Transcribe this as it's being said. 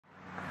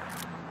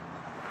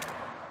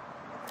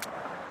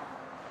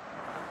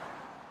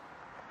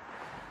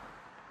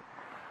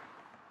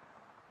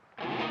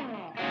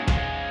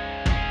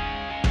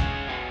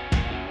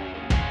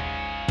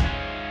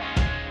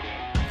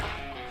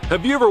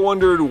Have you ever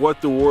wondered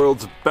what the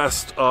world's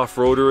best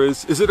off-roader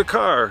is? Is it a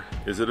car?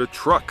 Is it a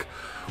truck?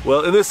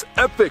 Well, in this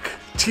epic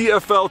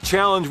TFL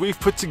challenge, we've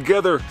put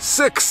together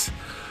 6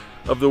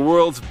 of the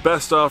world's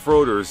best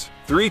off-roaders.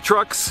 3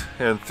 trucks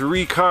and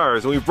 3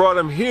 cars, and we brought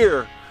them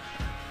here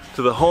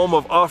to the home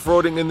of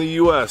off-roading in the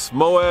US,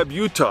 Moab,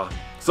 Utah.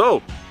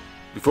 So,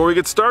 before we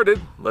get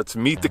started, let's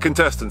meet the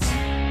contestants.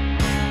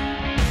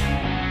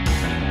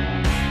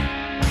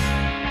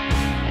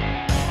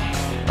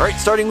 Alright,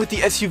 starting with the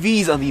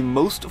SUVs on the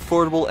most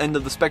affordable end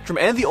of the spectrum,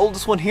 and the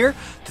oldest one here,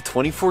 the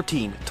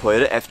 2014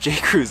 Toyota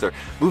FJ Cruiser.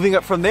 Moving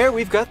up from there,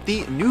 we've got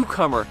the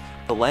newcomer,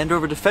 the Land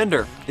Rover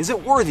Defender. Is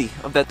it worthy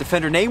of that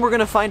Defender name? We're going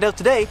to find out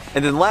today.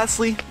 And then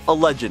lastly, a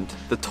legend,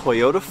 the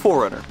Toyota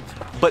 4Runner.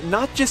 But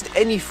not just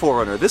any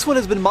 4Runner. This one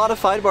has been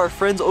modified by our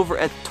friends over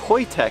at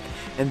Toy Tech,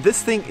 and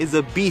this thing is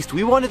a beast.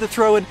 We wanted to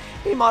throw in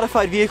a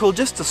modified vehicle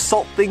just to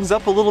salt things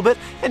up a little bit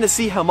and to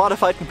see how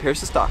modified compares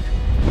to stock.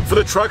 For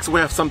the trucks, we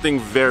have something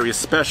very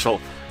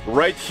special.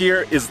 Right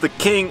here is the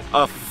king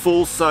of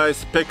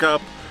full-size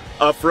pickup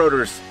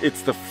off-roaders.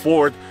 It's the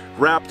Ford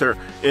Raptor,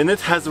 and it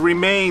has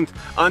remained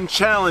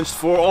unchallenged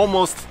for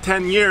almost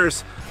 10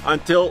 years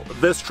until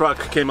this truck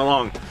came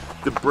along.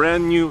 The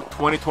brand new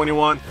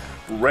 2021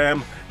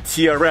 Ram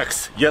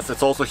TRX. Yes,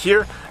 it's also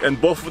here, and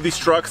both of these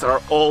trucks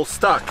are all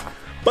stock.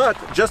 But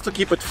just to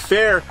keep it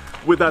fair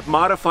with that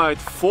modified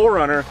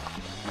 4Runner,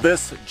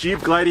 this Jeep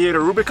Gladiator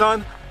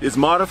Rubicon is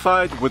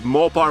modified with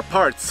Mopar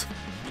parts.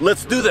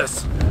 Let's do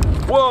this!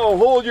 Whoa,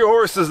 hold your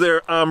horses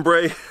there,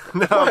 hombre.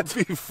 Now,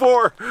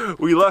 before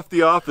we left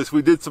the office,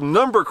 we did some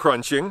number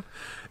crunching,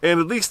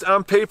 and at least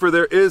on paper,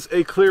 there is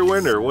a clear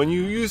winner. When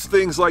you use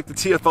things like the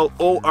TFL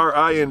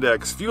ORI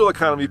index, fuel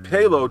economy,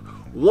 payload,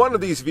 one of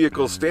these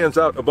vehicles stands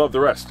out above the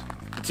rest.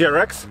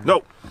 TRX?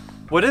 No.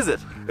 What is it?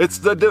 It's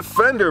the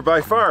Defender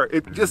by far.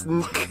 It just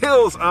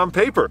kills on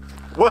paper.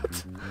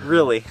 What?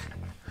 Really?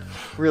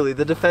 Really,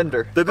 the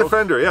Defender? The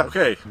Defender, yeah.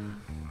 Okay.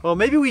 Well,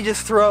 maybe we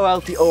just throw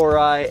out the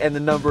ORI and the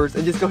numbers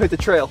and just go hit the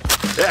trail.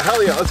 Yeah,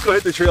 hell yeah, let's go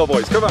hit the trail,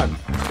 boys. Come on.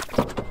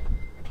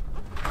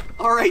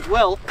 Alright,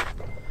 well,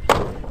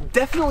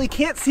 definitely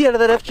can't see out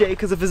of that FJ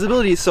because the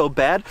visibility is so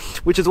bad,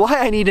 which is why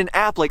I need an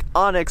app like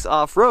Onyx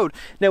Off-Road.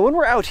 Now, when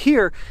we're out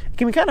here, it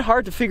can be kind of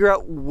hard to figure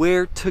out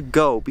where to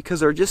go because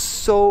there are just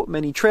so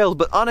many trails,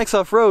 but Onyx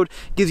Off-Road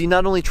gives you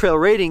not only trail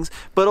ratings,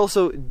 but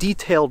also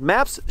detailed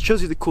maps,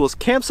 shows you the coolest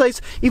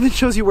campsites, even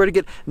shows you where to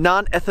get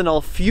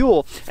non-ethanol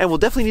fuel, and we'll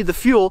definitely need the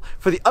fuel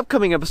for the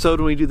upcoming episode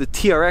when we do the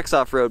TRX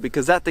Off-Road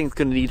because that thing's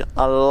going to need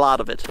a lot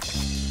of it.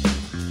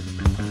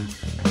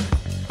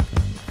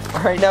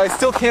 Alright, now I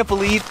still can't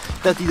believe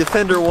that the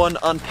Defender won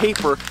on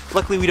paper.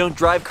 Luckily we don't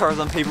drive cars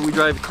on paper, we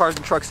drive cars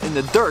and trucks in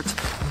the dirt.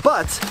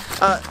 But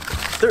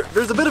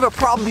there's a bit of a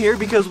problem here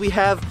because we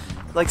have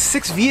like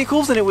 6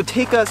 vehicles and it would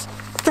take us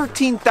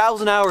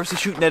 13,000 hours to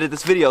shoot and edit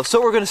this video.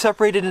 So we're going to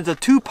separate it into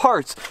 2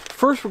 parts.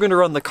 First we're going to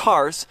run the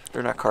cars,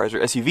 they're not cars,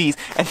 they're SUVs,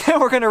 and then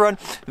we're going to run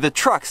the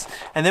trucks.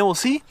 And then we'll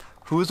see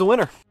who is the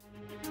winner.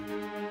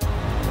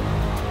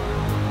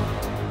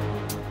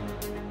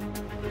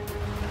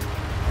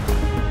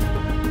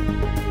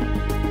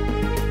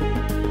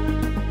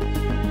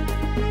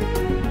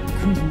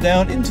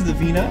 Down into the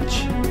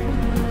V-notch.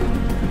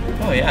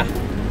 Oh yeah.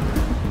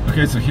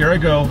 Okay, so here I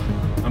go.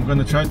 I'm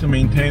gonna try to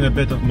maintain a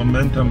bit of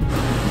momentum.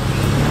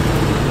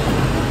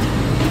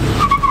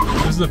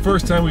 This is the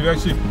first time we've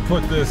actually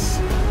put this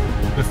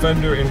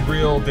Defender in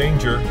real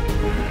danger.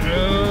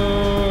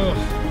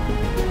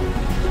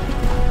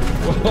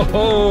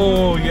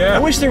 Whoa, yeah. I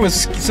wish there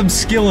was some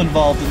skill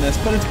involved in this,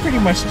 but it's pretty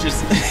much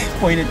just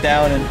point it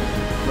down and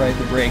ride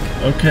the brake.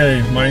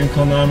 Okay, my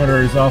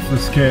inclinometer is off the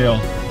scale.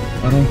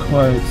 I don't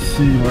quite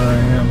see where I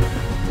am.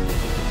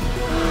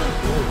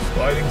 Oh,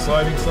 sliding,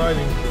 sliding,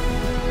 sliding.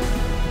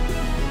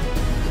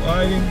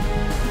 Sliding.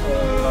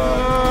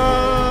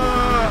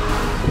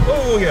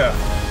 Oh, yeah.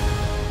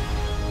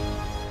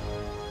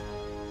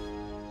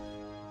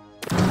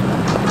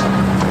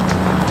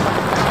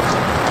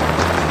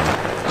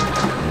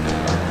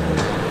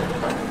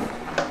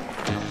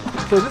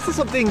 So this is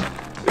something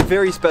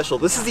very special.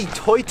 This is the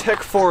Toy Tech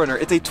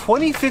 4Runner. It's a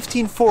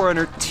 2015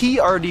 4Runner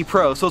TRD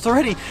Pro, so it's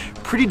already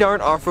pretty darn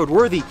off-road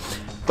worthy.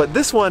 But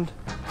this one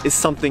is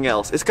something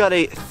else. It's got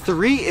a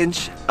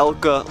 3-inch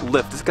Elka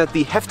lift. It's got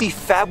the hefty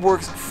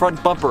Fabworks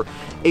front bumper,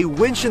 a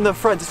winch in the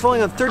front. It's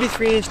rolling on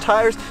 33-inch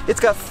tires.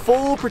 It's got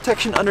full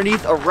protection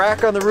underneath, a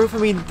rack on the roof. I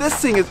mean, this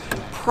thing is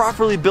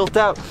properly built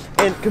out.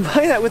 And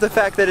combine that with the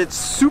fact that it's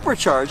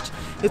supercharged,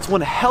 it's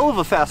one hell of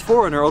a fast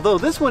 4Runner, although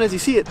this one, as you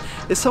see it,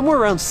 is somewhere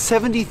around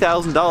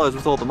 $70,000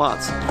 with all the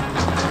mods.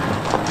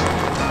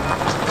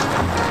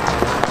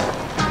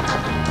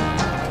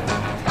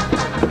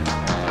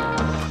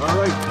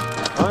 Alright,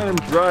 I am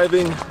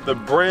driving the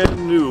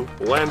brand new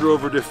Land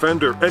Rover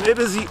Defender, and it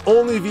is the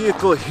only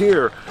vehicle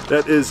here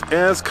that is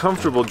as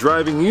comfortable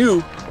driving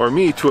you or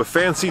me to a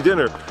fancy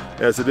dinner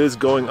as it is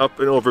going up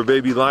and over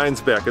baby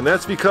Lion's back. And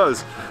that's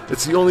because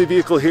it's the only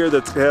vehicle here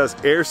that has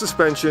air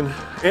suspension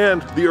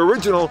and the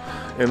original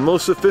and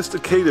most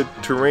sophisticated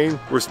terrain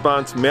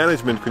response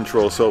management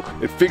control. So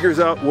it figures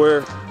out where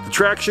the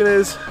traction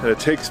is, and it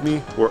takes me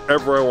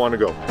wherever I want to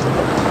go.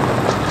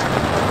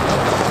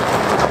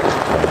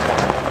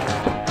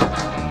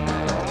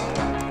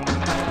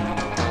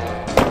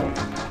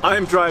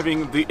 I'm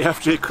driving the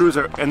FJ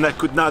Cruiser and I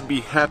could not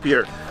be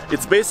happier.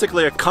 It's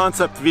basically a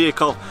concept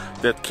vehicle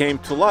that came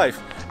to life.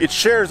 It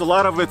shares a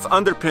lot of its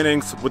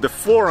underpinnings with the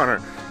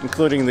 4Runner,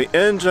 including the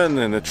engine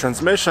and the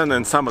transmission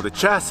and some of the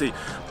chassis,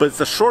 but it's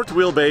a short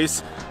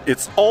wheelbase,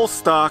 it's all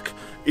stock,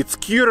 it's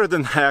cuter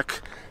than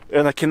heck,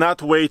 and I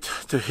cannot wait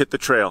to hit the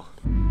trail.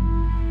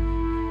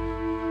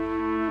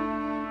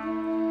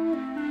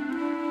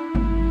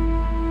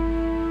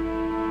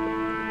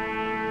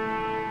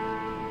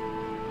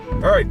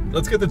 All right,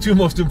 let's get the two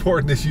most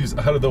important issues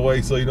out of the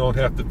way so you don't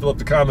have to fill up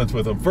the comments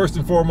with them. First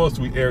and foremost,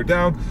 we air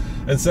down.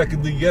 And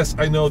secondly, yes,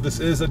 I know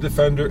this is a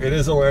Defender, it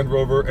is a Land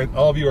Rover, and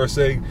all of you are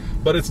saying,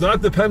 but it's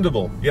not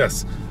dependable.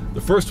 Yes, the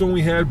first one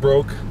we had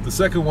broke, the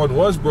second one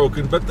was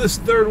broken, but this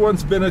third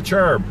one's been a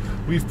charm.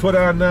 We've put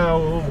on now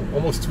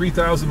almost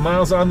 3,000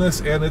 miles on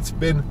this, and it's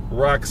been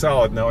rock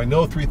solid. Now, I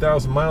know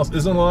 3,000 miles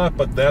isn't a lot,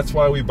 but that's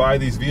why we buy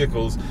these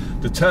vehicles,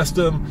 to test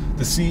them,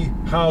 to see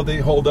how they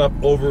hold up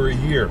over a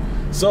year.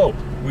 So,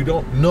 we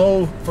don't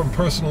know from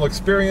personal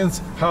experience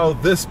how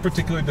this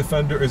particular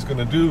Defender is going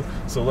to do,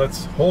 so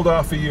let's hold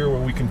off a year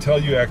when we can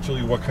tell you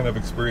actually what kind of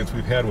experience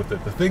we've had with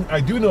it. The thing I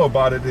do know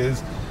about it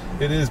is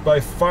by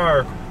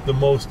far the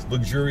most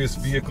luxurious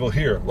vehicle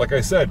here. Like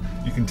I said,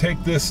 you can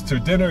take this to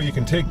dinner, you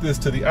can take this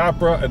to the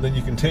opera, and then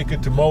you can take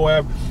it to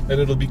Moab, and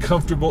it'll be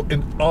comfortable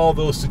in all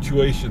those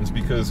situations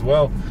because,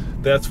 well,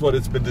 that's what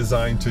it's been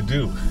designed to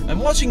do. I'm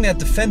watching that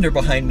Defender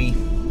behind me.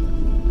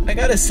 I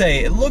gotta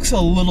say, it looks a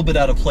little bit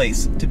out of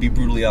place, to be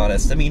brutally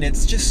honest. I mean,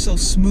 it's just so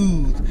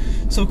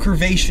smooth, so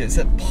curvaceous,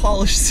 that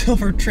polished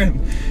silver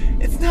trim.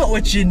 It's not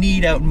what you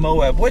need out in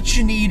Moab. What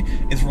you need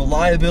is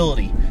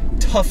reliability,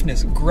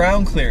 toughness,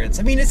 ground clearance.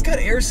 I mean, it's got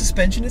air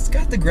suspension, it's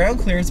got the ground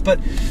clearance, but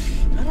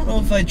I don't know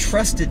if I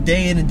trust it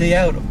day in and day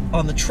out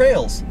on the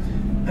trails.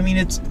 I mean,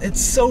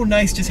 it's so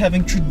nice just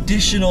having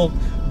traditional,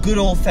 good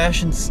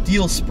old-fashioned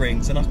steel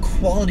springs and a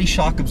quality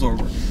shock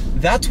absorber.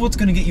 That's what's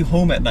going to get you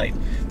home at night.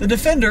 The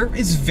Defender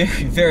is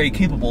very, very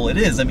capable. It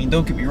is. I mean,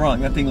 don't get me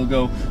wrong. That thing will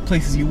go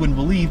places you wouldn't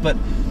believe, but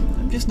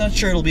I'm just not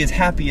sure it'll be as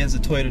happy as a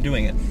Toyota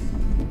doing it.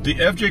 The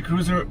FJ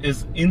Cruiser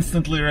is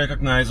instantly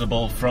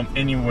recognizable from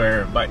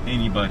anywhere by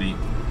anybody.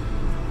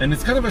 And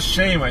it's kind of a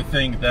shame, I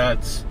think,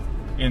 that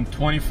in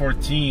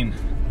 2014,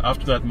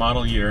 after that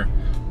model year,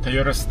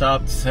 Toyota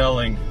stopped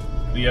selling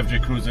the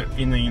FJ Cruiser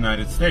in the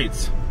United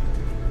States.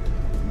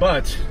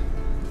 But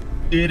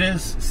it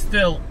is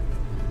still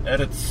at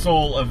its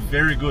soul a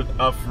very good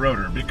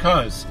off-roader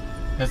because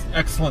it has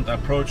excellent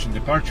approach and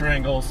departure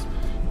angles,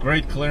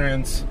 great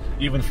clearance,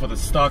 even for the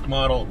stock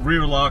model,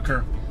 rear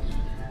locker,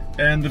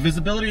 and the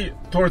visibility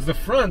towards the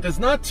front is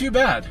not too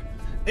bad.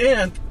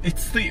 And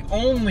it's the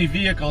only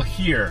vehicle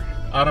here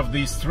out of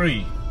these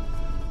three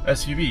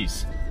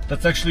SUVs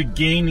that's actually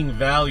gaining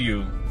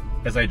value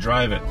as I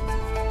drive it.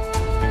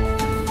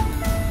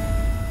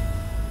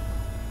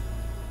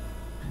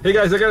 Hey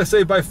guys, I gotta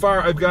say, by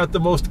far, I've got the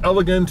most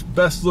elegant,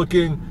 best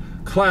looking,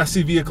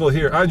 classy vehicle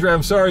here. Andre,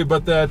 I'm sorry,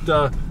 but that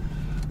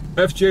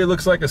FJ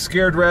looks like a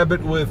scared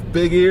rabbit with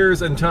big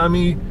ears, and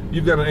Tommy,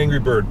 you've got an angry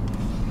bird.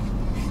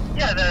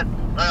 Yeah, that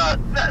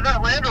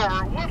Land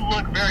Rover would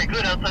look very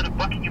good outside of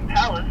Buckingham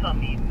Palace on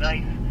the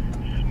nice,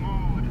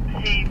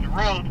 smooth, paved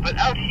roads, but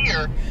out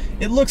here...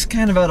 It looks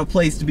kind of out of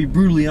place, to be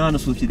brutally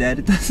honest with you, Dad.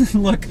 It doesn't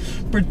look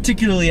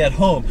particularly at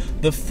home.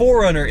 The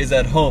 4Runner is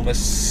at home,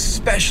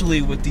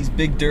 especially with these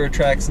big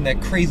Duratracks and that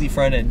crazy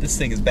front end. This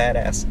thing is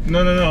badass.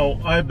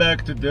 No, I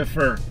beg to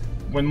differ.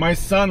 When my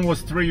son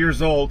was 3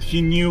 years old,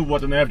 he knew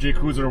what an FJ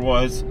Cruiser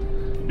was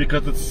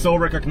because it's so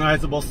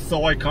recognizable,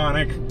 so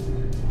iconic.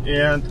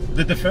 And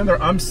the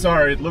Defender, I'm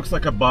sorry, it looks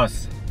like a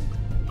bus.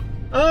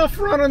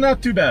 4Runner,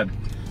 not too bad.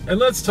 And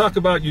let's talk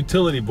about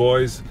utility,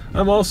 boys.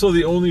 I'm also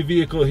the only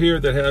vehicle here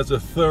that has a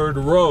third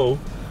row,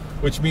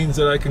 which means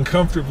that I can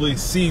comfortably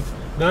seat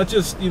not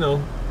just,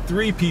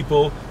 3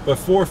 people, but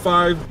 4,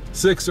 5,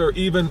 6, or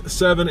even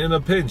 7 in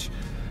a pinch.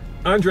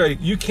 Andre,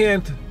 you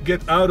can't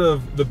get out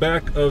of the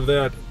back of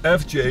that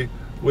FJ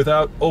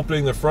without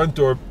opening the front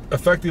door,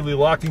 effectively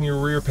locking your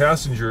rear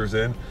passengers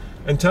in.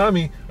 And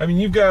Tommy, I mean,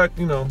 you've got,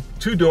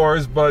 2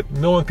 doors, but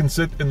no one can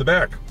sit in the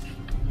back.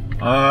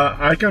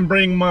 I can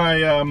bring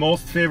my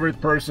most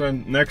favorite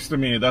person next to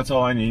me. That's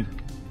all I need.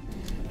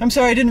 I'm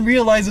sorry, I didn't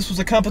realize this was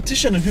a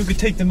competition on who could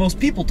take the most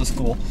people to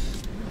school.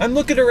 I'm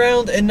looking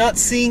around and not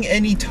seeing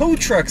any tow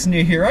trucks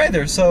near here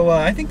either, so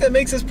I think that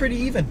makes us pretty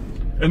even.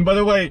 And by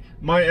the way,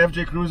 my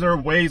FJ Cruiser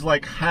weighs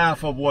like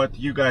half of what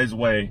you guys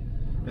weigh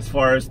as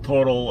far as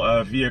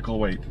total vehicle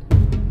weight.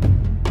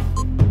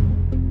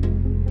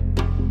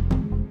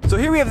 So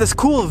here we have this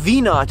cool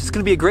V-notch. It's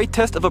going to be a great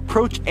test of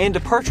approach and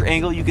departure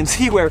angle. You can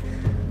see where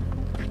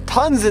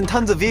tons and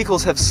tons of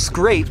vehicles have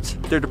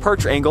scraped their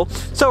departure angle.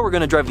 So we're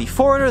going to drive the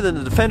 4Runner, then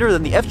the Defender,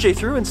 then the FJ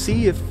through and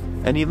see if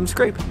any of them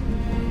scrape.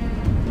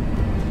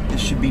 There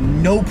should be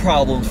no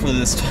problems for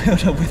this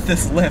Toyota with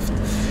this lift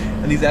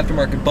and these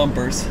aftermarket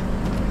bumpers.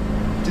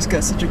 just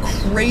got such a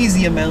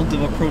crazy amount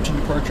of approach and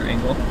departure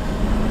angle.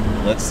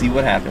 Let's see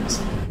what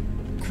happens.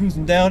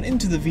 Cruising down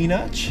into the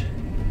V-notch.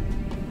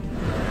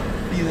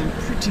 Feeling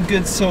pretty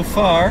good so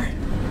far.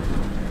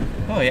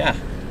 Oh yeah.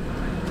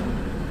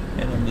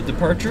 And on the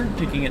departure,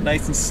 taking it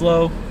nice and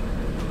slow.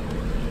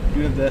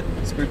 Do have that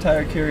spare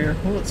tire carrier.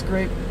 Oh, it's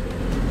great.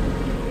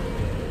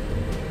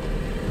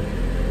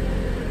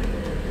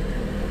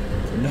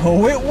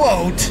 No, it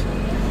won't.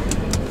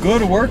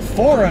 Good work,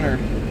 Forerunner.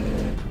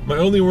 My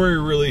only worry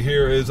really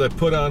here is I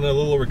put on a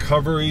little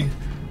recovery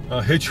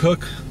hitch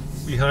hook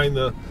behind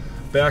the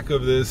back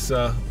of this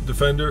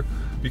Defender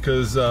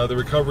because the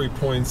recovery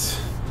points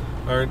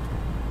aren't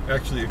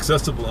actually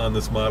accessible on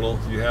this model.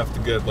 You have to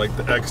get like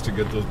the X to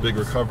get those big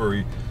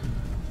recovery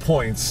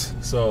points.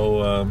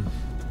 So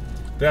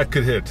that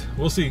could hit.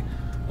 We'll see.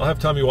 I'll have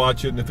Tommy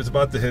watch it, and if it's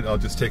about to hit, I'll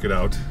just take it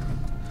out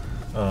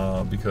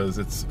because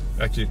it's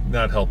actually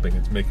not helping.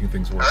 It's making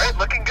things worse. All right,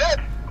 looking good.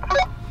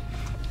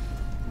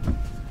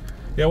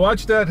 Yeah,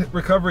 watch that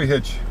recovery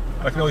hitch.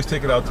 I can always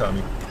take it out,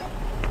 Tommy.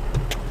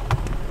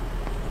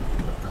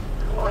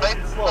 Nice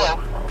and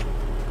slow.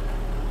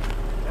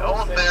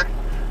 Almost there.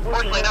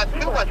 Fortunately, not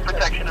too much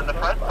protection in the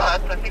front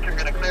spots. I think you're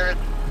going to clear it.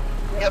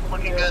 Yep,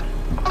 looking good.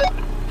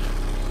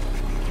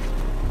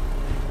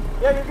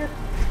 Yeah, you're good.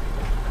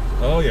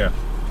 Oh yeah.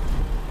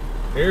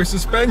 Air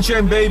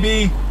suspension,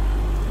 baby.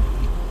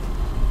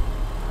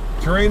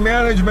 Terrain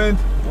management,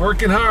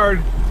 working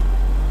hard.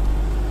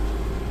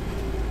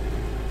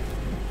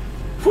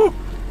 Whew.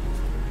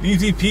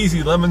 Easy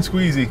peasy, lemon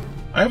squeezy.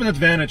 I have an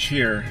advantage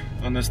here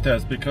on this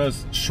test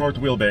because short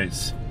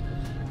wheelbase.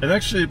 And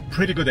actually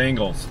pretty good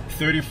angles.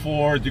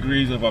 34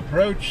 degrees of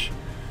approach,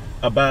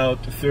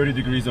 about 30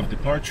 degrees of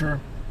departure,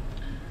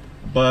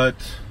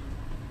 but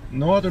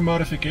no other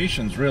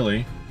modifications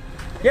really.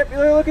 Yep,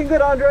 you're looking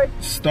good, Andre.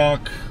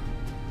 Stock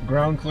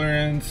ground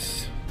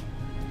clearance,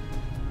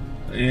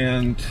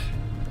 and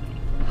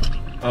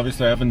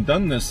obviously I haven't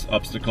done this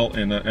obstacle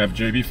in a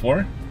FJ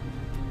before.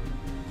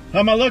 How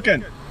am I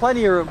looking?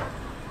 Plenty of room.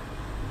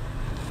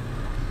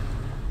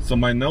 So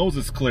my nose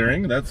is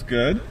clearing, that's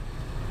good.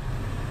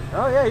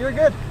 Oh yeah, you're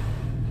good.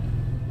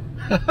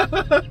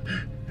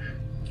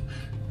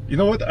 You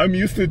know what? I'm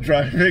used to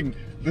driving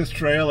this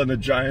trail in a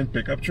giant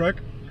pickup truck.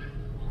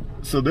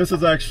 So this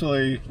is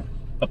actually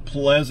a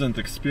pleasant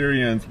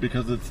experience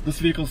because this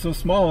vehicle is so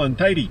small and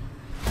tidy.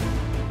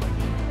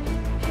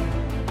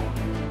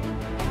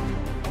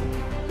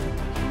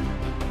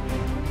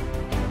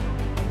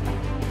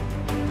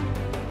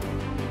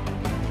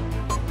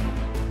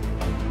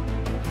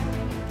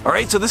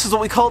 Alright, so this is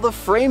what we call the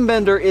frame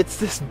bender. It's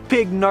this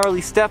big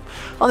gnarly step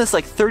on this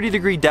like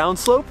 30-degree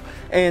downslope,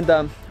 and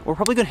we're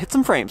probably gonna hit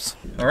some frames.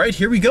 Alright,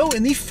 here we go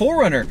in the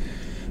Forerunner.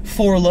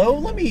 4 low,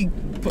 let me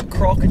put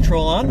crawl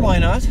control on, why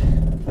not?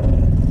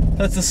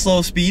 That's the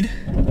slow speed.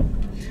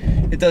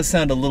 It does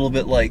sound a little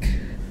bit like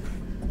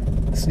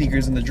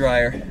sneakers in the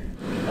dryer.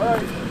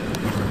 Alright. You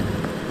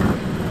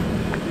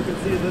can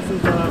see this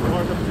is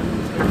welcome to the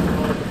station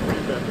called the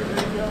frame bender.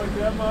 There you go, like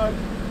that much.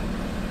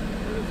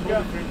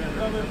 Yeah, keep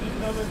coming.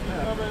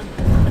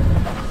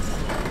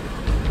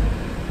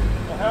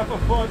 A half a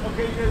foot.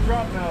 Okay, you're gonna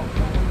drop now.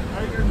 How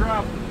are you gonna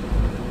drop?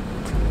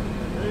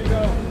 There you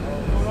go.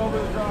 Going over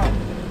the drop.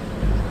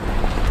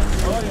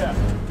 Oh yeah.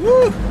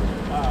 Woo!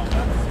 Wow,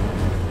 that's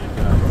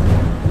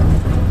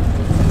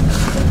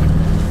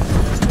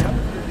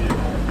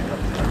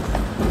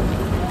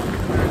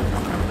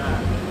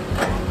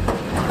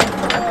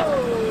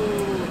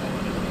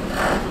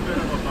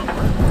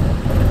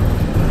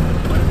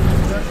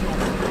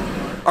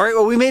Alright,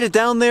 well we made it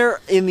down there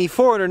in the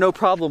Forerunner, no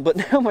problem, but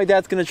now my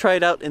dad's going to try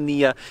it out in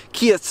the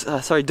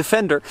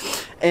Defender,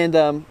 and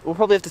we'll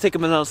probably have to take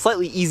him on a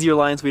slightly easier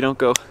line so we don't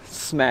go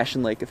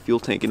smashing like a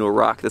fuel tank into a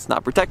rock that's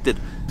not protected.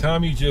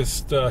 Tommy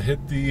just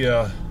hit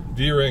the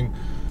D-ring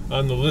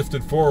on the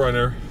lifted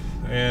Forerunner,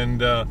 and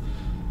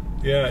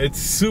yeah, it's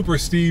super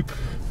steep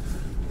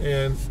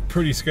and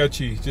pretty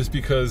sketchy just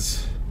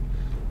because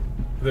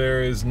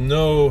there is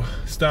no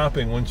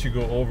stopping once you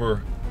go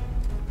over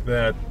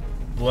that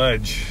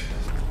ledge.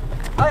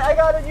 I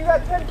got it, you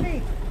got 10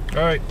 feet.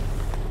 All right.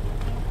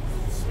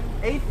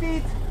 8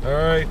 feet. All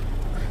right.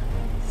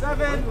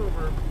 7.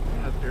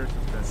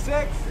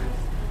 6.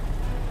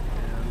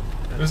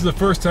 This is the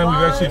first time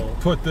we've actually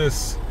put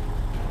this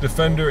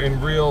Defender in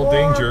real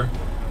danger.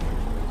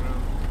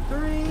 3.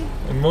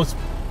 And most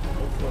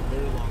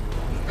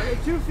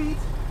 2 feet.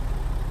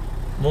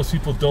 Most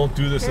people don't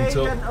do this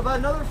until... Okay, about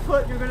another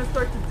foot, you're going to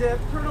start to dip.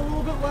 Turn a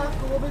little bit left,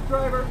 a little bit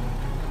driver.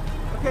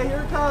 Okay, here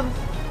it comes.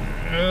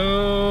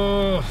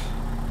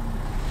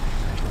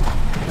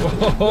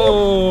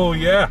 Whoa,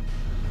 yeah.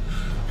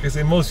 I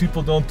say most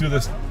people don't do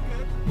this.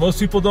 Most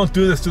people don't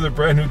do this to their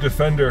brand new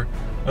Defender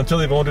until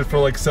they've owned it for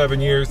like 7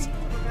 years.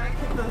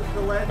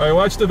 All right,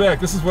 watch the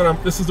back. This is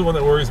what this is the one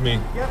that worries me.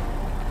 Yep.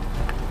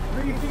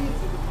 3 feet.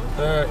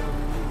 All right.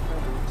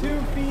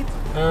 2 feet.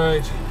 All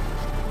right.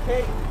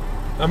 Okay.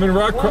 I'm in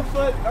rock. 1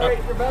 foot. All right,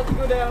 you're about to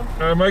go down.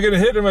 Am I gonna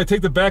hit? Am I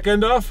take the back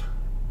end off?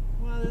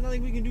 Well, there's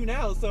nothing we can do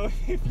now, so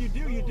if you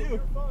do, you do.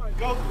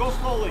 Go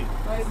slowly.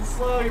 Nice and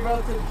slow, you're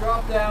about to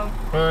drop down.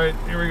 Alright,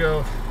 here we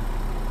go.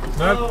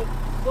 Slow,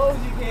 slow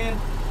as you can.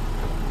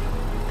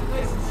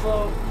 Nice and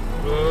slow.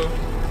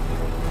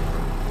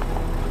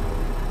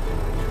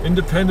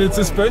 Independent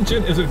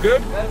suspension, is it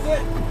good?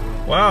 That's it.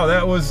 Wow,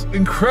 that was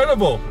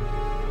incredible.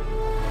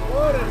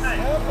 What is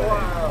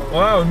happening?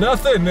 Wow,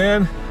 nothing,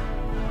 man.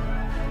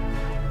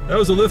 That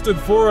was a lifted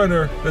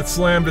 4Runner that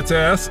slammed its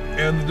ass,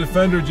 and the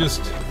Defender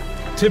just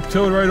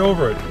tiptoed right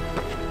over it.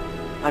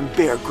 I'm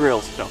Bear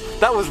Grylls. No,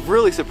 that was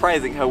really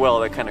surprising how well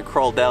that kind of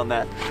crawled down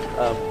that.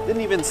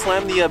 Didn't even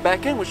slam the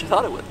back end, which I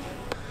thought it would.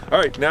 All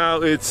right,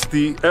 now it's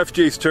the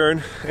FJ's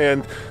turn,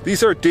 and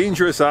these are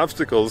dangerous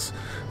obstacles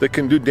that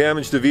can do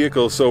damage to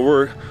vehicles, so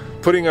we're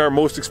putting our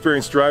most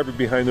experienced driver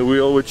behind the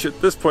wheel, which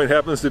at this point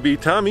happens to be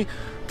Tommy,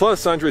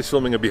 plus Andre's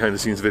filming a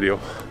behind-the-scenes video.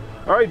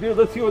 All right, dude,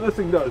 let's see what this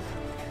thing does.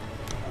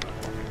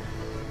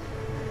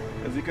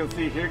 As you can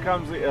see, here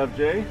comes the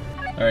FJ.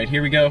 All right,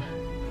 here we go.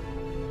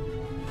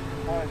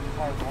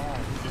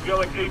 He's got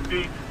like 8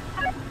 feet.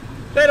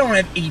 They don't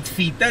have 8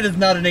 feet. That is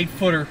not an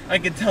 8-footer. I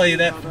can tell you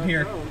that from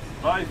here.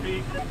 5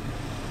 feet.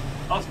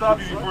 I'll stop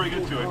you before you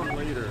get to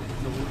it.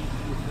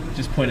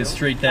 Just pointed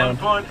straight down.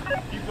 Fun.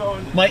 Keep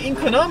going. My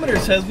inclinometer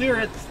says we are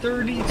at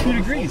 32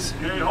 degrees.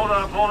 Okay, hold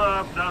up.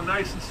 Now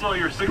nice and slow.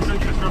 You're 6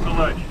 inches from the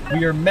ledge.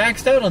 We are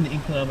maxed out on the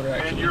inclinometer,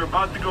 And actually. you're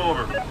about to go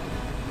over.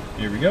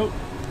 Here we go.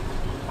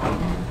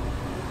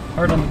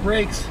 Hard on the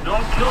brakes.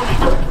 Don't kill me.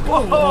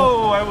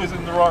 Whoa, I was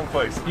in the wrong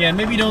place. Yeah, and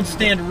maybe don't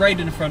stand right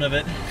in front of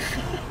it.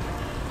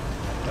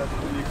 That's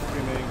the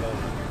extreme angle.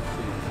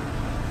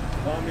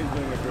 Tommy's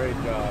doing a great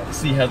job.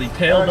 See how the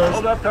tail All right, does.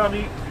 hold up, Tommy.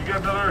 You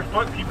got another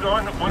foot. Keep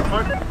going. 1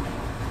 foot.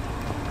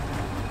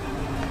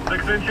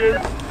 6 inches.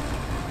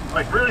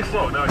 Like really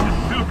slow. Now,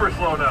 just super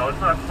slow now.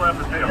 Let's not slap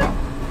the tail.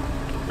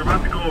 You're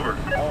about to go over.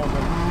 Oh, the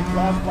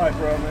exhaust pipe,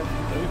 Roman.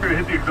 You're going to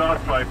hit the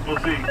exhaust pipe. We'll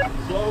see.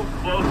 Slow,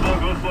 go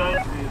slow.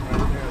 See it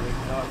right there, the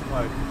exhaust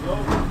pipe. Go.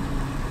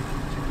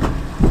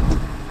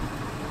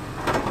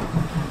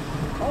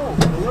 Oh,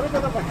 a little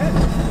bit of a hitch.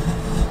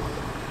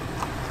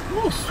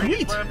 Oh,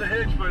 sweet. Slam the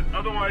hitch, but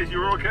otherwise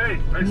you're okay.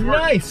 Nice work.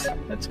 Nice.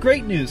 That's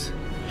great news.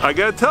 I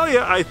gotta tell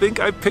you, I think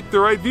I picked the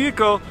right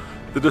vehicle.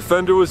 The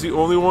Defender was the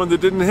only one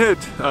that didn't hit.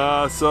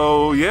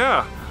 So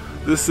yeah,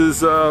 this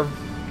is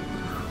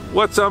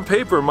what's on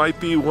paper might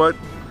be what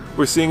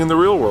we're seeing in the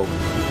real world.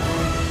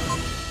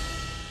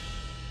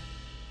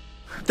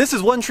 This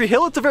is One Tree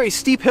Hill. It's a very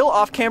steep hill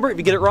off camber. If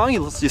you get it wrong,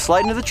 you just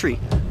slide into the tree.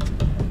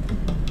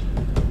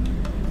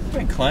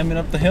 Okay, climbing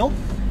up the hill.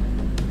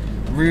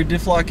 Rear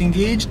diff lock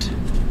engaged,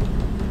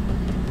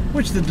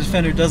 which the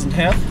Defender doesn't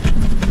have.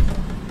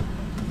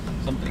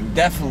 Something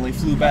definitely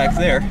flew back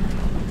there.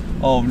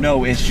 Oh,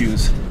 no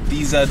issues.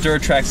 These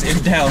dirt tracks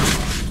in down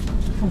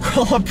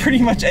well up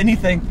pretty much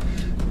anything.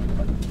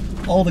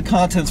 All the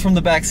contents from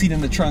the back seat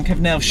and the trunk have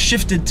now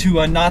shifted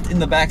to not in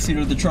the back seat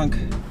or the trunk.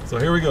 So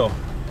here we go.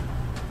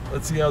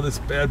 Let's see how this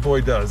bad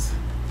boy does.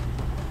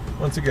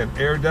 Once again,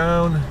 air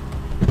down,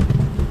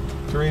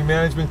 terrain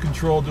management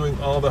control doing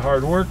all the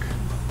hard work,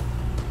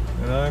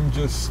 and I'm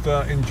just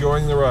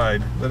enjoying the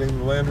ride, letting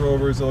the Land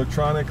Rover's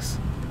electronics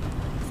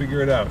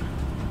figure it out.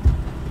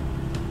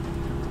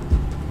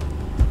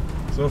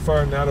 So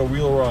far, not a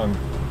wheel wrong.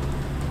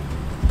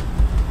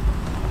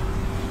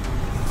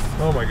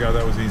 Oh my God,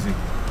 that was easy.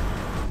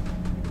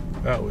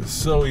 That was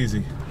so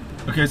easy.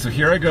 Okay, so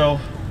here I go.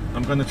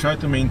 I'm gonna try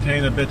to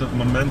maintain a bit of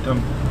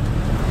momentum.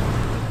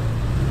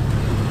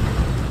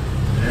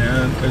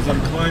 And as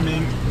I'm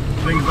climbing,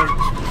 things are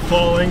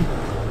falling.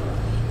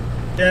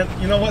 And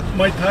you know what?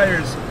 My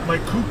tires, my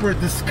Cooper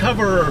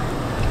Discoverer,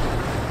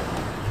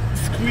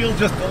 squealed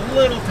just a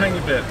little tiny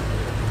bit.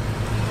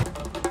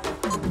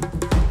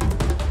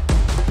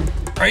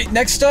 All right,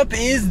 next up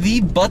is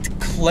the butt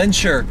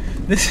clencher.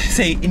 This is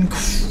a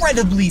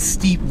incredibly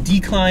steep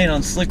decline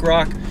on slick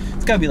rock.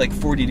 It's gotta be like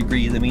 40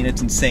 degrees. I mean,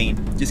 it's insane.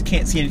 Just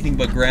can't see anything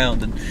but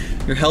ground, and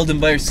you're held in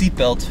by your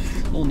seatbelt.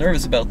 A little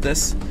nervous about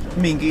this. Let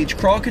me engage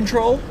crawl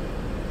control,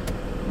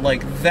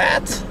 like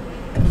that.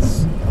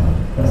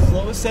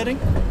 Slowest setting.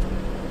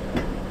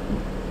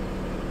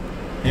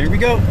 Here we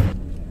go.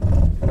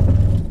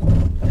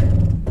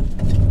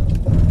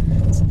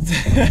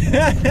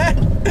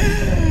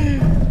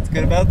 It's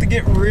about to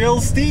get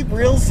real steep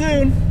real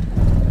soon.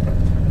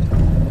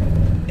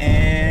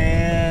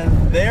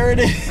 And there it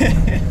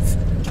is.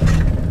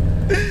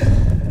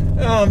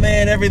 Oh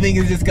man, everything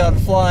has just gone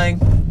flying.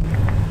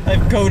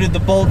 I've coated the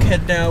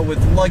bulkhead now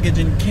with luggage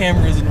and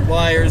cameras and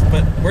wires,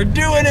 but we're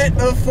doing it!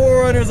 The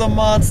 4Runner's a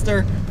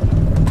monster.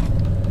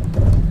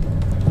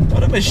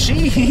 What a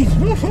machine!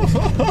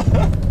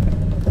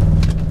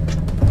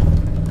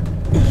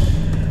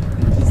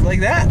 Just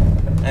like that.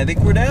 I think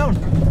we're down.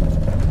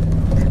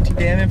 Pretty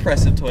damn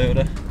impressive,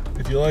 Toyota.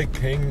 If you like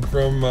hanging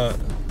from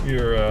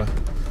your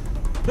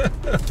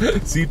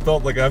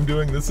seatbelt like I'm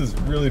doing, this is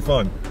really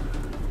fun.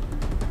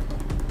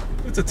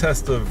 It's a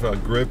test of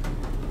grip,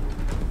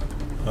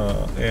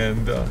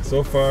 and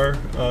so far,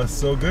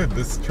 so good.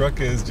 This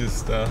truck is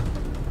just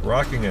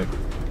rocking it.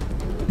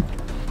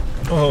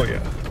 Oh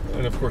yeah,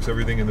 and of course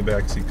everything in the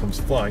back seat comes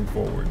flying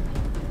forward.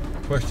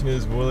 Question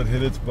is, will it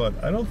hit its butt?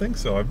 I don't think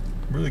so. I'm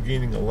really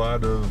gaining a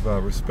lot of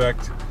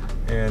respect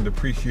and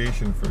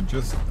appreciation for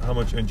just how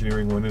much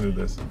engineering went into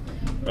this.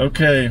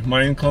 Okay,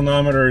 my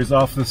inclinometer is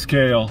off the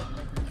scale.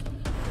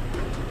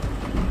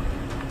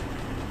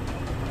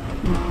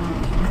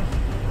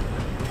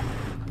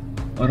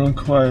 I don't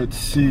quite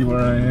see where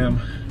I am.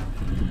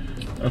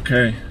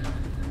 Okay.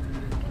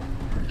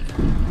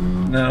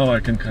 Now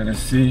I can kind of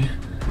see.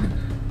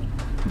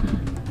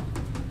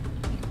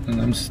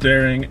 And I'm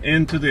staring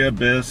into the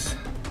abyss.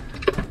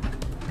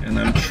 And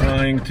I'm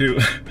trying to...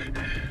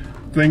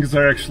 Things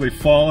are actually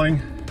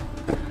falling.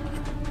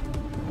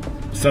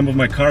 Some of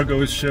my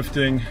cargo is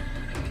shifting.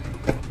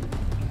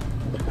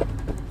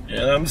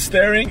 And I'm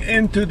staring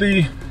into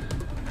the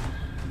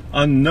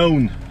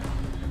unknown.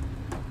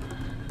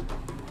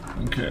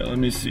 Okay, let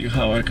me see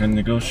how I can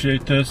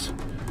negotiate this.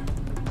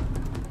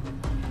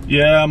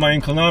 Yeah, my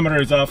inclinometer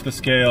is off the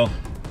scale.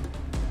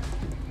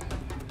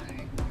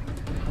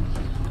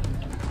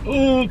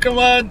 Ooh, come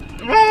on!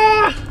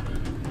 Ah!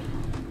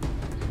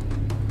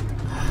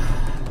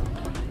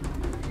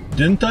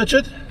 Didn't touch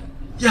it?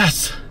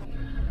 Yes!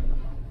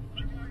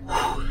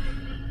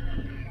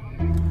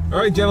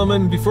 Alright,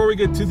 gentlemen, before we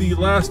get to the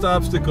last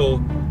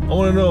obstacle, I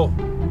want to know,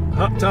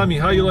 Tommy,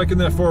 how you liking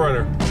that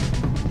 4Runner?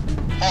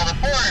 Oh, the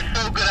 4Runner's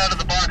so good out of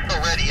the box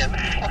already, and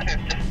this one is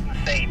just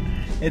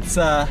insane.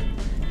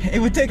 It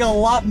would take a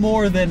lot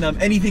more than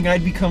anything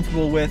I'd be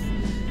comfortable with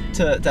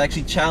to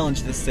actually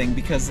challenge this thing,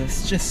 because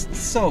it's just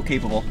so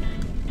capable.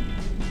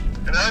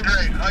 And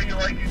Andre, how you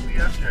liking the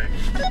FJ?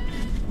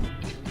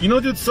 You know,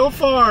 dude, so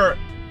far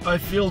I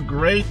feel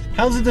great.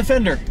 How's the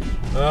Defender?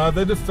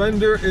 The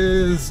Defender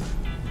is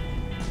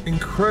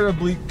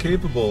incredibly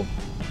capable.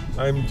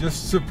 I'm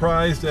just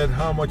surprised at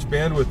how much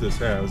bandwidth this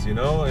has, you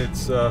know?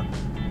 It's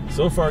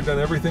so far done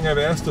everything I've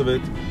asked of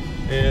it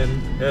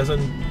and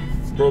hasn't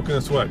broken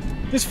a sweat.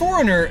 This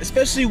 4Runner,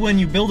 especially when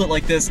you build it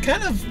like this,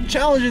 kind of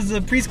challenges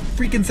the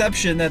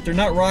preconception that they're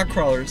not rock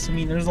crawlers. I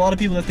mean, there's a lot of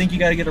people that think you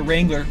gotta get a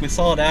Wrangler with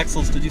solid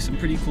axles to do some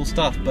pretty cool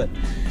stuff, but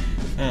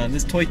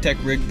this Toy Tech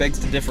rig begs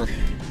to differ.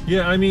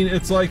 Yeah, I mean,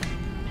 it's like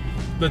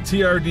the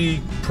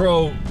TRD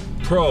Pro,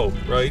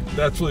 right?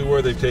 That's really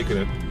where they've taken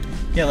it.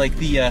 Yeah, like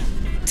the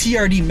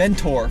TRD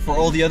Mentor for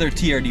all the other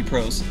TRD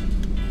Pros.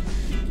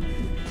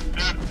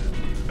 I'm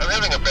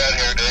having a bad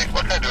hair day.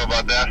 What can I do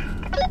about that?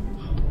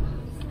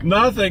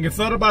 Nothing, it's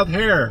not about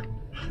hair.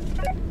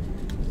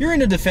 You're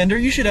in a Defender,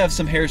 you should have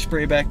some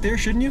hairspray back there,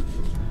 shouldn't you?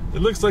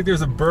 It looks like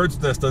there's a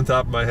bird's nest on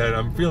top of my head.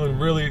 I'm feeling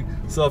really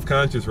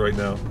self-conscious right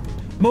now.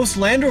 Most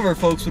Land Rover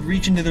folks would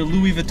reach into their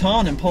Louis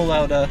Vuitton and pull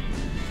out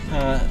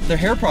their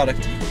hair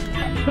product.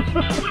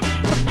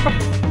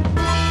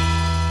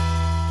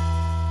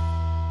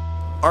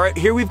 Alright,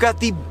 here we've got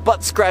the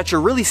butt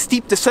scratcher, really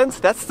steep descents.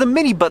 That's the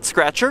mini butt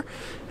scratcher.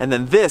 And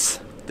then this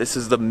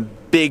is the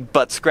big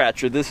butt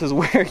scratcher. This is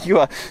where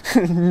you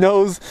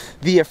nose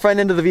the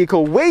front end of the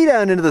vehicle way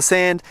down into the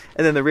sand,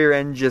 and then the rear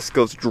end just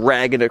goes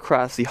dragging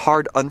across the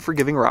hard,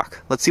 unforgiving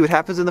rock. Let's see what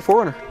happens in the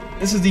 4Runner.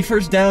 This is the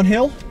first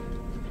downhill.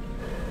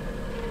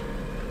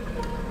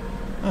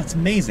 Oh, it's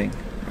amazing.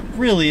 It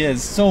really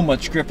is so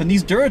much grip, and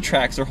these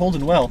Duratracks are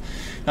holding well.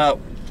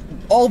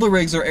 All the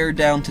rigs are aired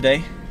down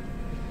today.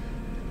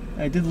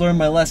 I did learn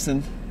my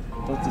lesson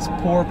about this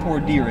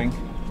poor D-ring.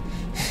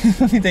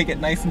 Let me take it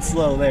nice and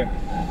slow there.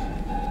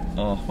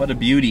 Oh, what a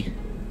beauty.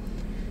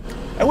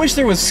 I wish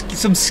there was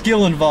some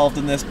skill involved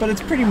in this, but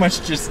it's pretty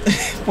much just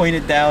point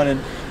it down and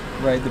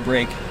ride the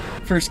brake.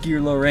 First gear,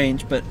 low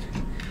range, but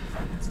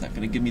it's not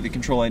going to give me the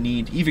control I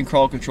need. Even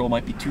crawl control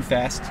might be too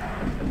fast.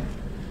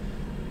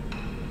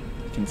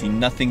 I can see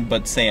nothing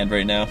but sand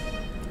right now.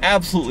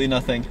 Absolutely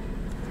nothing.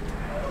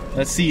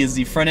 Let's see, is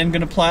the front end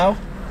going to plow?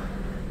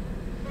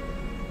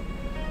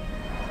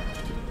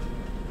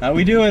 How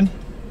we doing?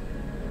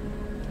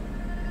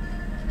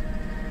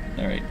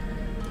 Alright,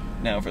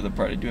 now for the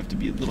part I do have to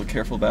be a little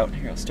careful about.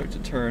 Here, I'll start to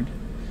turn,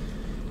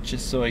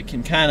 just so I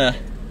can kind of...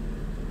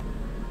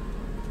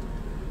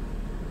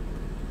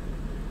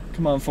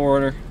 Come on,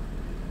 4Runner.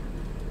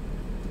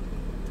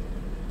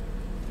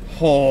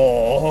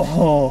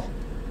 Oh,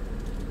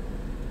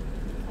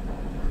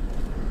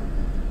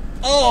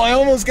 I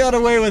almost got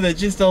away with it.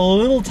 Just a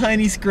little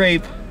tiny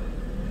scrape.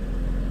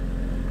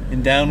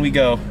 And down we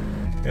go.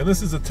 And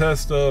this is a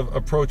test of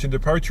approach and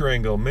departure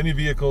angle. Many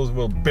vehicles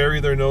will bury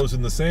their nose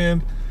in the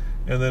sand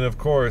and then, of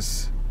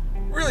course,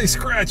 really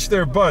scratch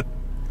their butt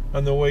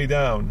on the way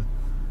down.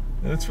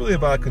 And it's really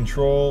about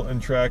control and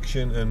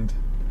traction and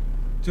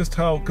just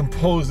how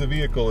composed the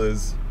vehicle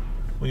is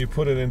when you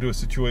put it into a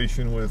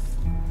situation with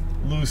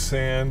loose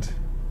sand,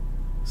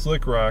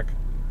 slick rock,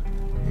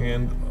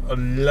 and a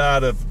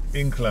lot of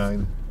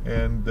incline.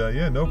 And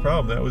yeah, no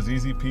problem. That was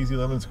easy peasy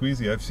lemon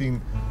squeezy. I've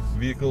seen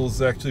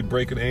vehicles actually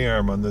break an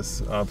A-arm on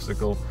this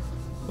obstacle.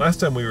 Last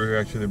time we were here,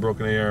 actually, they broke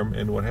an A-arm,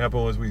 and what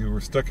happened was we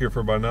were stuck here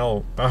for about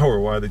an hour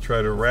while they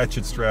tried to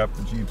ratchet strap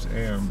the Jeep's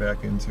A-arm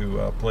back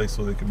into place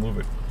so they could move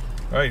it.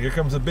 All right, here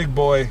comes a big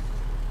boy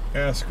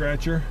ass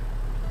scratcher.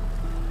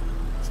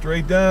 It's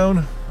Straight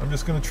down. I'm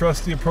just going to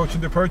trust the approach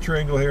and departure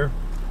angle here.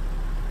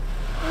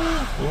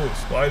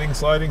 Oh, sliding,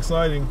 sliding,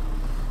 sliding.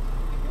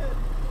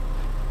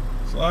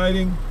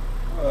 Sliding.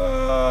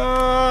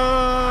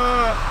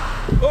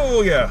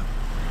 Oh yeah.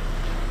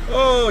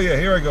 Oh yeah,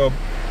 here I go.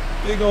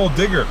 Big old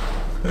digger.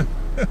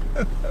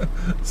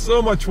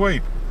 So much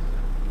weight.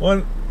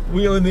 One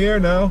wheel in the air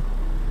now.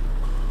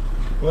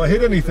 Will I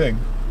hit anything?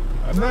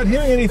 I'm not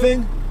hitting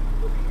anything.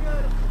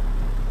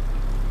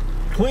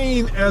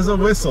 Clean as a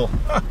whistle.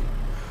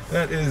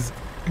 That is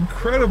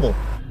incredible.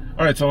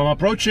 All right, so I'm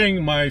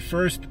approaching my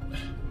first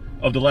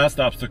of the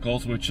last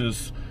obstacles, which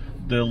is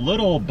the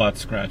little butt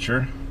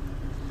scratcher.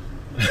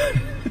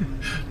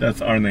 That's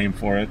our name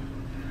for it.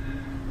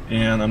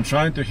 And I'm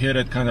trying to hit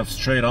it kind of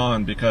straight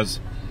on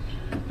because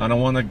I don't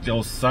want to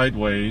go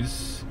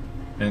sideways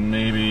and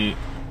maybe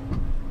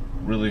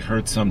really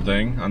hurt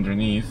something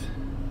underneath.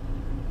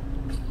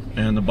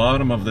 And the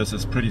bottom of this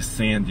is pretty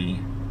sandy.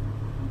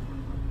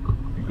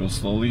 You go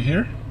slowly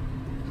here.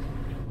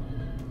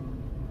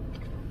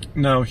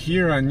 Now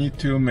here I need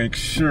to make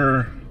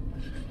sure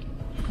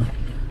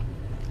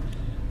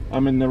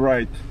I'm in the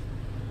right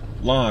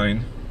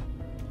line.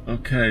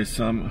 Okay,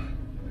 so I'm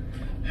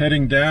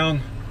heading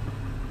down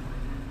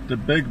the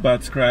big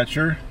butt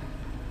scratcher,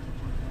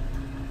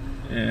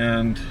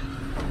 and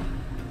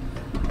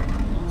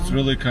it's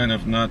really kind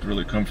of not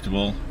really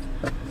comfortable.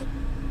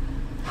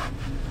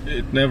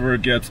 It never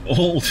gets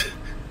old.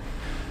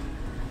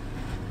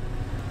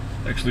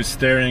 Actually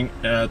staring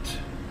at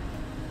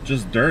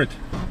just dirt.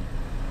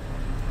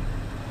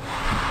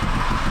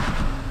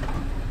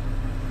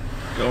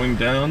 Going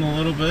down a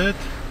little bit.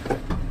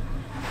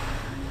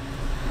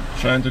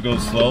 Trying to go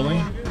slowly.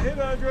 Oh, you're hit,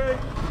 Andre.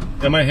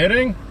 Am I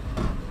hitting?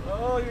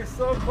 Oh, you're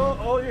so close.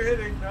 Oh, you're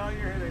hitting. Now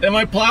you're hitting. Am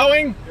I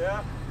plowing?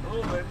 Yeah, a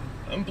little bit.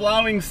 I'm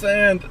plowing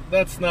sand.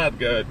 That's not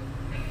good.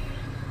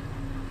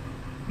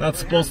 Not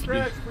supposed to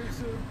be. Pretty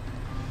soon.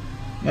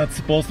 Not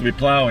supposed to be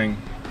plowing.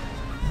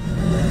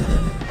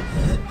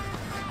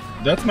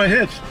 That's my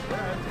hitch.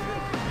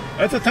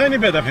 That's a tiny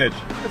bit of hitch.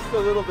 Just a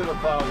little bit of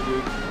plow,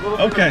 dude. A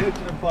little bit of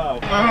hitch and plow.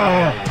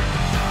 Ah.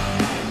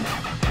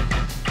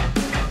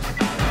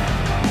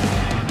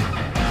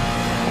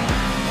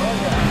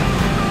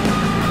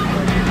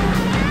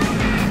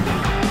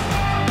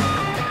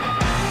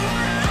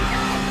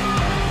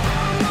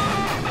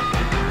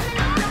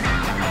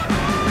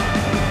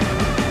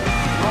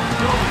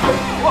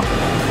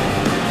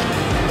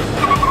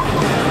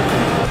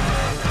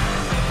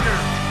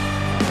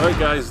 Alright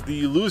guys,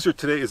 the loser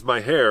today is my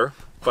hair,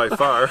 by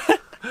far.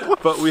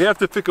 But we have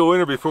to pick a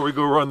winner before we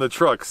go run the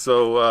truck,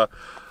 so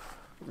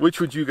which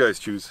would you guys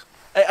choose?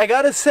 I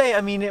gotta say, I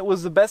mean, it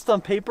was the best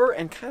on paper,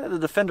 and kind of the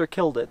Defender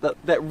killed it.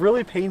 That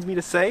really pains me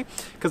to say,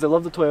 because I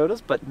love the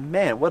Toyotas, but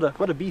man, what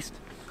a beast.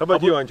 How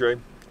about you, Andre?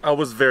 I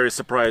was very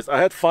surprised.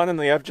 I had fun in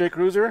the FJ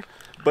Cruiser,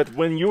 but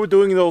when you were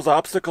doing those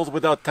obstacles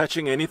without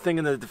touching anything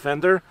in the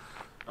Defender,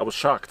 I was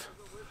shocked.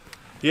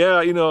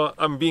 Yeah, you know,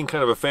 I'm being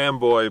kind of a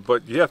fanboy,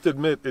 but you have to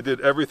admit it did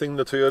everything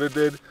the Toyota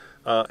did,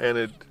 and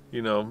it,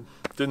 you know,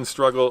 didn't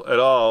struggle at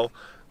all,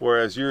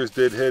 whereas yours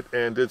did hit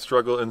and did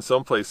struggle in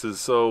some places.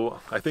 So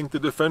I think the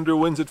Defender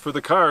wins it for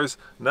the cars.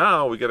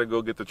 Now we got to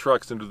go get the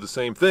trucks and do the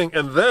same thing,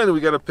 and then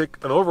we got to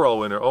pick an overall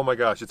winner. Oh my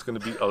gosh, it's going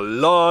to be a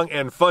long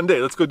and fun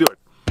day. Let's go do it.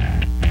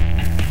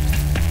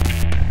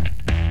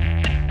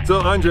 So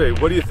Andre,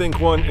 what do you think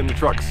won in the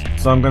trucks?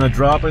 So I'm gonna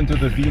drop into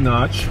the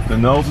V-notch. The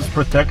nose is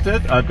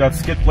protected. I've got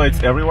skid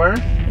plates everywhere.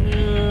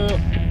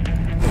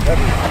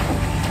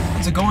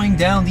 So going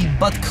down the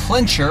butt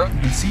clencher,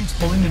 you can see it's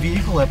holding the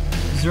vehicle at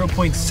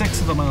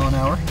 0.6 of a mile an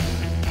hour.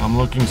 I'm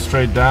looking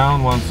straight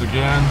down once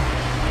again.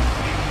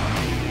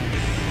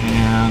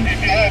 And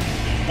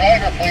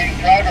Driver, please,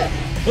 driver.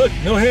 Look,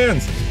 no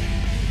hands.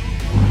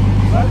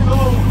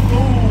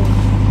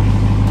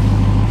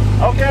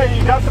 okay,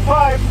 you got the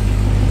pipe.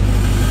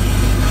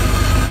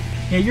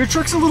 Yeah, your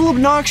truck's a little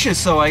obnoxious,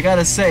 so I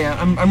gotta say,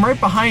 I'm right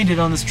behind it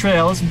on this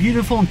trail. It's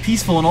beautiful and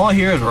peaceful, and all I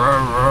hear is